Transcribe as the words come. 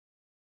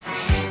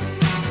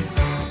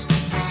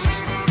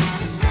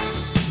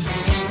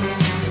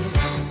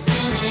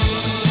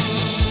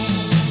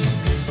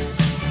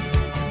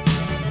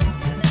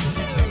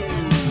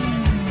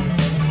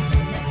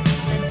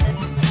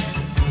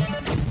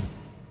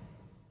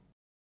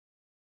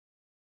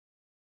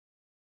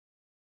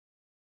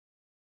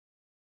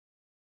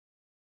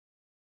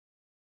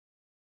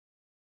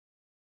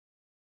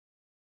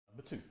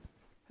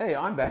Hey,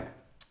 I'm back.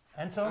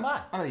 And so am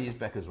I. Oh, he's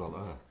back as well.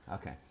 Oh,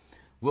 okay.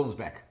 Will's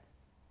back.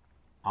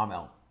 I'm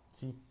Al.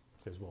 See,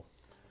 says Will.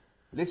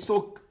 Let's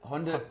talk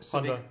Honda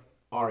Civic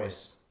Honda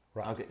RS.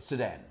 Right. Okay,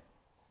 sedan.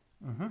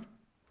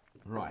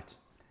 Right.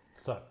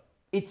 So,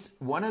 It's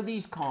one of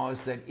these cars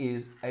that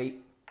is a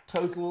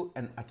total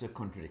and utter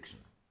contradiction.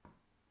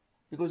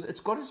 Because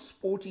it's got a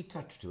sporty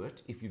touch to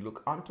it. If you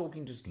look, I'm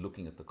talking just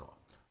looking at the car.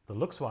 the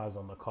looks-wise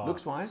on the car,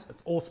 Looks-wise?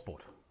 it's all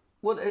sport.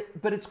 Well,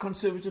 but it's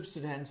conservative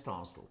sedan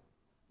style still.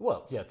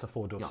 Well, yeah, it's a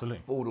four-door Yeah, saloon.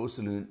 four-door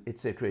saloon,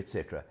 etc.,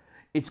 etc.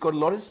 It's got a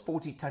lot of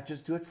sporty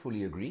touches to it,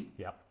 fully agree.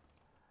 Yeah,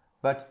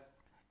 But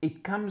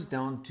it comes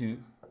down to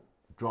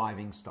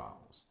driving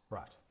styles.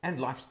 right. And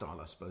lifestyle,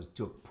 I suppose,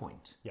 to a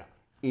point. Yeah.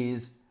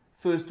 Is,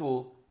 first of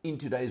all, in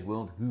today's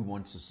world, who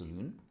wants a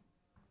saloon?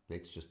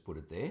 Let's just put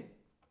it there.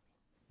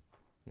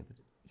 Yeah, but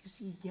you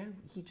see, yeah,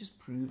 he just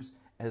proves,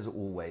 as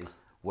always,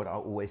 what I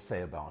always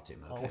say about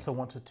him. I Okay? also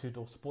want a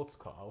two-door sports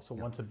car. I also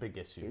want a big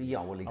SUV.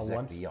 Yeah, well,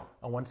 exactly,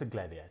 I want a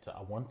Gladiator.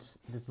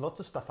 There's lots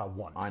of stuff I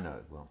want. I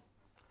know. Well,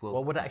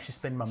 What would I actually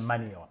spend my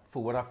money on?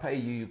 for what I pay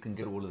you, you can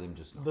get all of them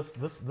just now.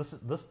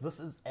 This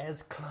is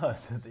as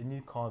close as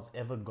any car's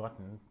ever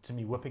gotten to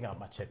me whipping out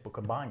my checkbook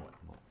and buying one.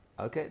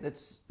 Okay,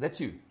 that's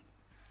you.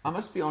 I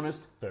must be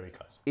honest. Very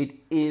close. It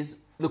is,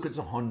 look, it's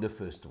a Honda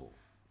first of all.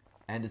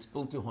 And it's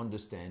built to Honda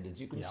standards.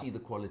 You can Yeah. see the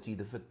quality,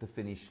 the fit, the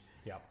finish.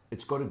 Yeah.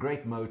 It's got a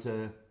great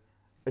motor.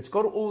 It's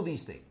got all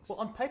these things. Well,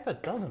 on paper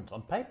it doesn't.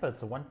 On paper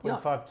it's a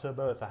 1.5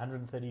 turbo with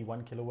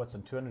 131 kilowatts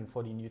and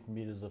 240 newton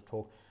meters of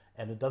torque,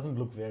 and it doesn't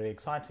look very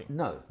exciting.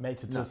 No,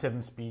 Made it to no. a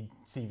 7-speed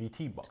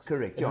CVT box.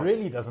 Correct, It yeah.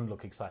 really doesn't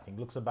look exciting. It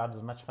looks about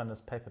as much fun as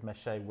paper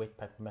mache, wet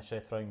paper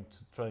mache,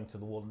 throwing to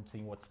the wall and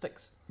seeing what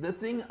sticks. The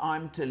thing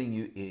I'm telling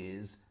you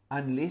is,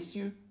 unless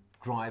you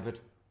drive it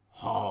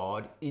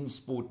hard in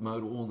sport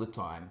mode all the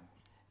time,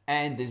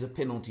 and there's a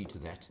penalty to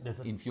that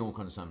in fuel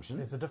consumption.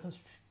 There's a difference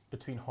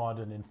between hard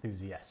and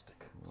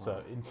enthusiastic.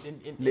 So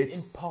in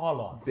Let's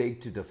parlance,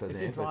 beg to differ if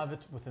there. you but- drive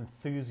it with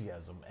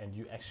enthusiasm and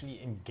you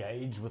actually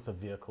engage with the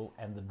vehicle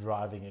and the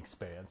driving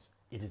experience,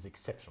 it is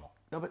exceptional.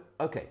 No, but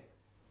okay.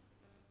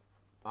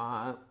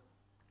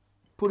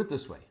 Put it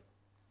this way: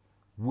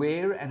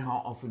 where and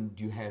how often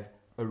do you have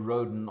a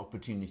road and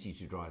opportunity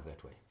to drive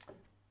that way?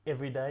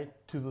 Every day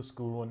to the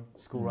school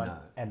run No.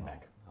 and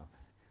back. Oh.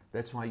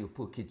 That's why your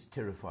poor kid's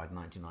terrified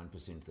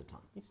 99% of the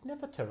time. He's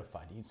never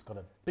terrified. He's got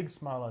a big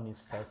smile on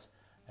his face,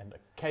 and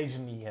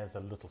occasionally he has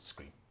a little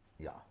scream.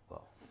 Yeah,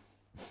 well.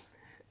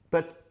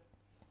 But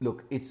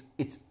look,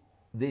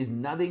 there's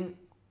nothing,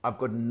 I've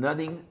got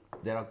nothing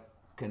that I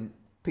can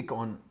pick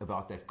on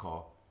about that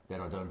car that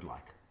I don't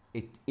like.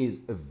 It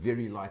is a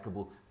very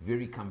likable,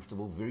 very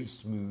comfortable, very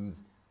smooth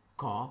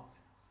car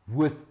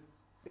with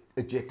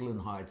a Jekyll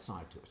and Hyde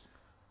side to it.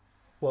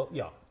 Well,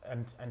 yeah,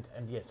 and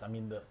yes, I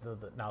mean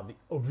now the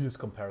obvious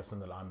comparison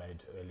that I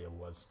made earlier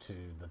was to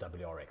the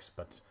WRX,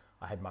 but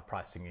I had my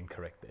pricing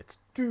incorrect. It's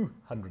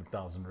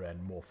 200,000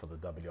 rand more for the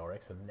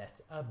WRX, and that's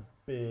a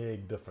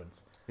big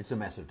difference. It's a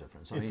massive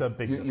difference. It's a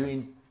big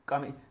difference. I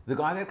mean, the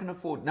guy that can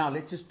afford, now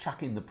let's just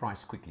chuck in the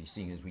price quickly,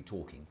 seeing as we're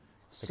talking.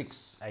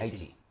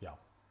 680 Yeah.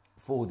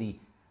 for the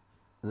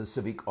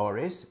Civic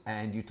RS,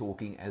 and you're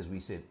talking, as we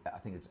said, I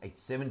think it's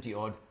 870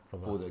 odd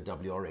for the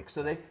WRX.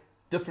 So they're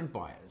different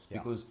buyers Yeah.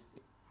 because,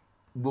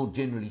 well,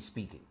 generally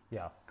speaking.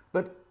 Yeah.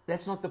 But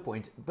that's not the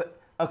point. But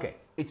okay,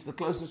 it's the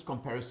closest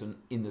comparison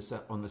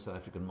on the South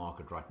African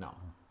market right now.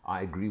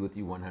 I agree with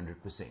you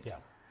 100%. Yeah.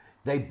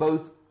 They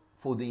both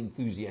for the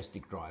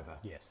enthusiastic driver.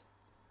 Yes.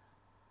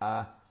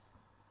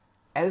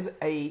 As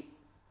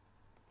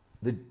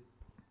the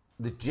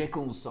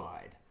Jekyll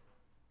side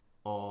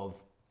of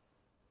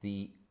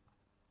the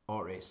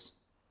RS,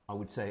 I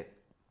would say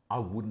I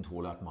wouldn't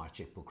haul out my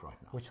checkbook right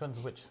now. Which one's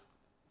which?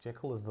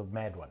 Jekyll is the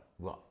mad one.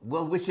 Well,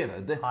 whichever.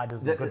 Hyde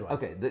is the good one.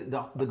 Okay, the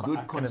I good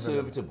can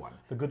conservative never one.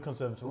 The good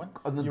conservative one?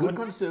 On the You good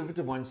wouldn't-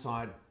 conservative one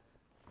side,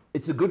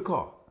 it's a good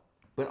car,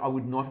 but I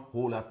would not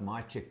haul out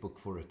my checkbook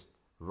for it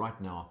right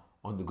now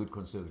on the good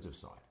conservative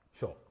side.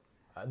 Sure.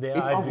 There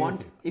If I agree want,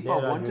 with you. if There I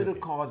agree wanted a with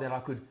you. car that I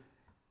could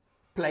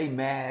play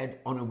mad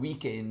on a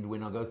weekend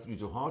when I go through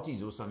to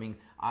Harties or something,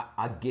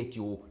 I get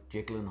your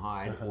Jekyll and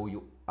Hyde or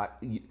your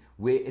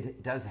where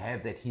it does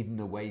have that hidden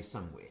away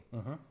somewhere.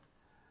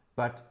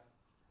 But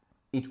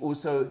it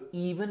also,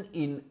 even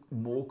in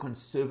more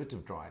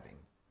conservative driving,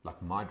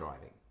 like my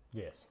driving,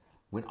 Yes.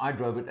 when I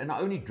drove it, and I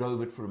only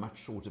drove it for a much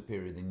shorter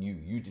period than you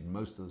did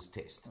most of those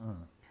tests,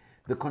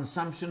 the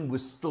consumption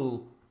was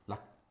still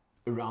like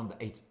around the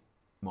 8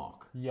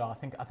 mark. Yeah, I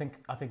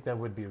think that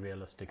would be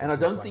realistic. And I is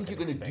what don't one think you're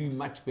can going to do expect.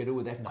 much better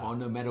with that car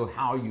no matter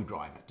how you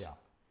drive it. Yeah.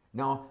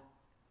 Now,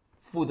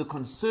 for the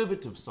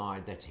conservative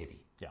side, that's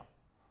heavy. Yeah.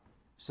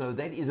 So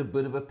that is a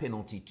bit of a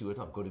penalty to it,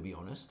 I've got to be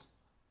honest.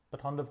 But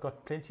Honda have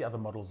got plenty other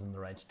models in the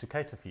range to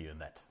cater for you in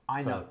that.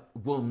 I So know.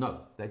 Well,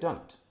 no, they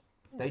don't.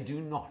 They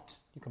do not.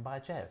 You can buy a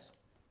Jazz.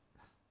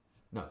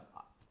 No,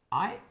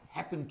 I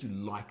happen to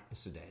like a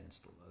sedan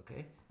still,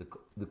 okay?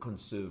 The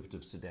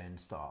conservative sedan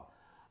style.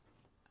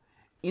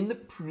 In the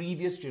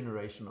previous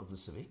generation of the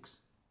Civics,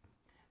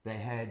 they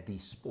had the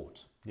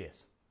Sport.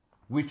 Yes.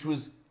 which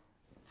was,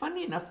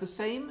 funny enough, the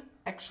same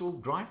actual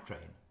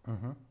drivetrain.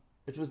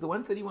 It was the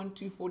 131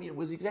 240. It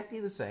was exactly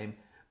the same,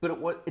 but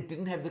it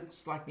didn't have the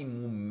slightly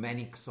more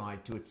manic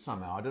side to it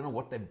somehow. I don't know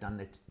what they've done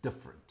that's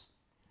different.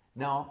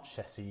 Now,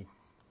 chassis.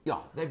 Yeah,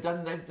 they've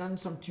done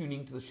some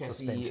tuning to the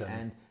chassis, Suspension.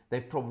 and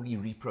they've probably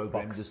reprogrammed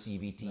Box. the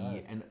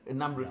CVT and a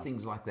number of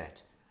things like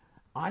that.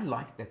 I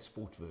like that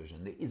sport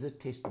version. There is a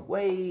test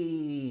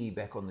way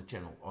back on the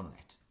channel on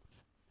that.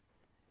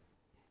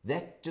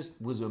 That just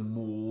was a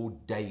more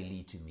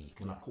daily to me.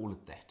 Can I call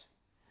it that?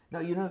 Now,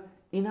 you know,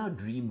 in our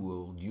dream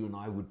world, you and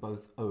I would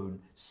both own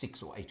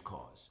 6 or 8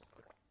 cars.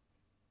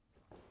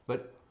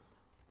 But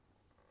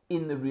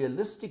in the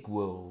realistic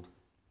world,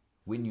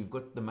 when you've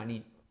got the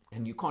money,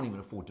 and you can't even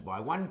afford to buy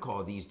one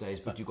car these days,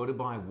 but you've got to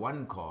buy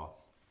one car,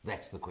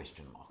 that's the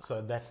question mark.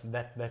 So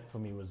that for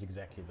me was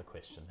exactly the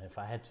question. If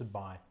I had to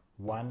buy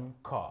one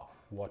car,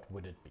 what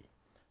would it be?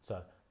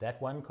 So that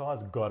one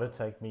car's got to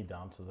take me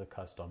down to the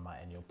coast on my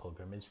annual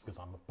pilgrimage, because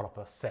I'm a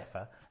proper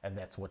sapper, and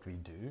that's what we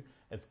do.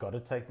 It's got to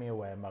take me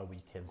away on my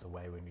weekends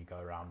away when we go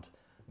around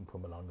in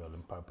Mpumalanga,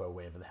 Limpopo,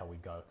 wherever the hell we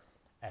go.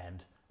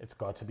 And it's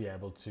got to be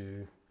able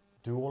to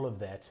do all of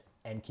that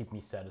and keep me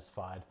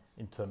satisfied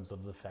in terms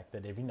of the fact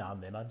that every now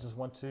and then I just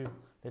want to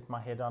let my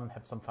head on and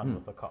have some fun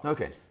with the car.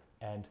 Okay.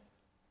 And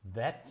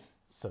that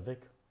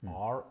Civic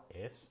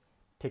RS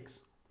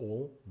ticks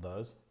all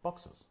those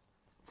boxes.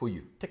 For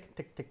you. Tick,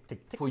 tick, tick,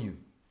 tick, tick. For you.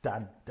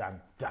 Done,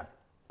 done, done.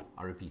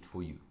 I repeat,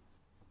 for you.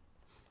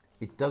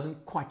 It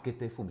doesn't quite get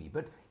there for me,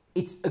 but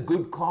it's a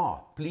good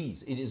car.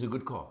 Please, it is a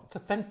good car. It's a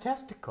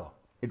fantastic car.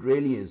 It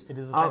really is. It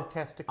is a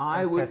fantastic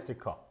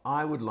car.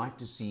 I would like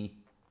to see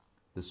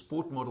the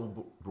sport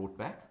model brought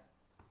back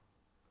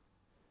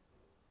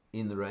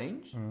in the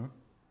range.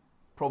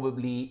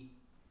 Probably,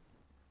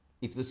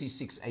 if this is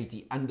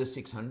 680, under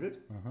 600.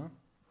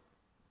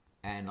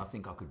 And I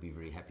think I could be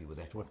very happy with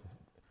that.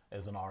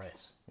 As an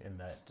RS in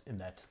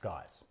that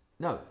guise.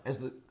 No, as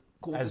the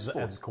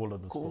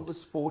sport. Call the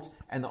sport,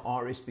 and the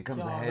RS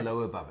becomes the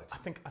halo above it. I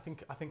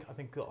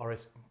think the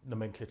RS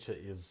nomenclature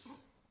is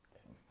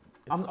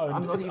I'm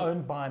not even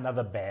owned by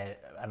another brand.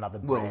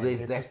 Well,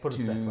 there's Let's that just put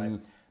it that way.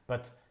 too.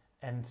 But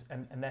and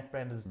that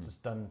brand has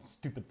just done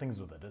stupid things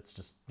with it. It's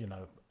just, you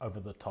know, over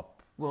the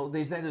top. Well,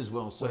 there's that as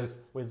well. So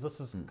whereas this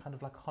is kind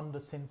of like Honda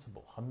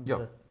sensible,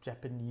 Honda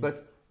Japanese.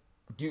 But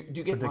do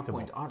you get my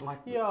point? I'd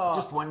like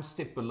just one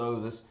step below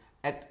this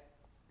at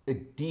a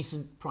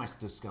decent price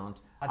discount.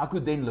 I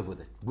could then live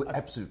with it.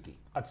 Absolutely.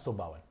 I'd still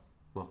buy one.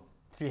 Well,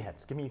 3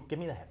 hats. Give me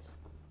the hats.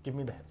 Give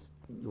me the hats.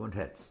 You want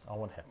hats? I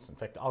want hats. In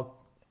fact,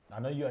 I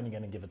know you're only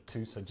going to give it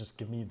 2, so just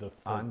give me the.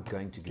 I'm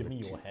going to give me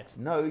it your 2. hat.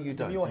 No, you don't.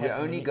 Give me your hat.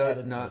 You only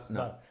go.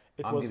 No.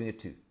 I'm giving it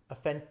 2. A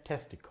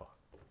fantastic car.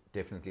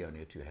 Definitely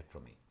only a 2 hat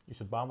from me. You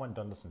should buy one.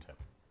 Don't listen to him.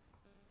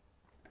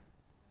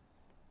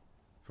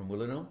 From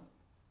Willenhall.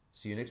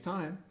 See you next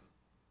time.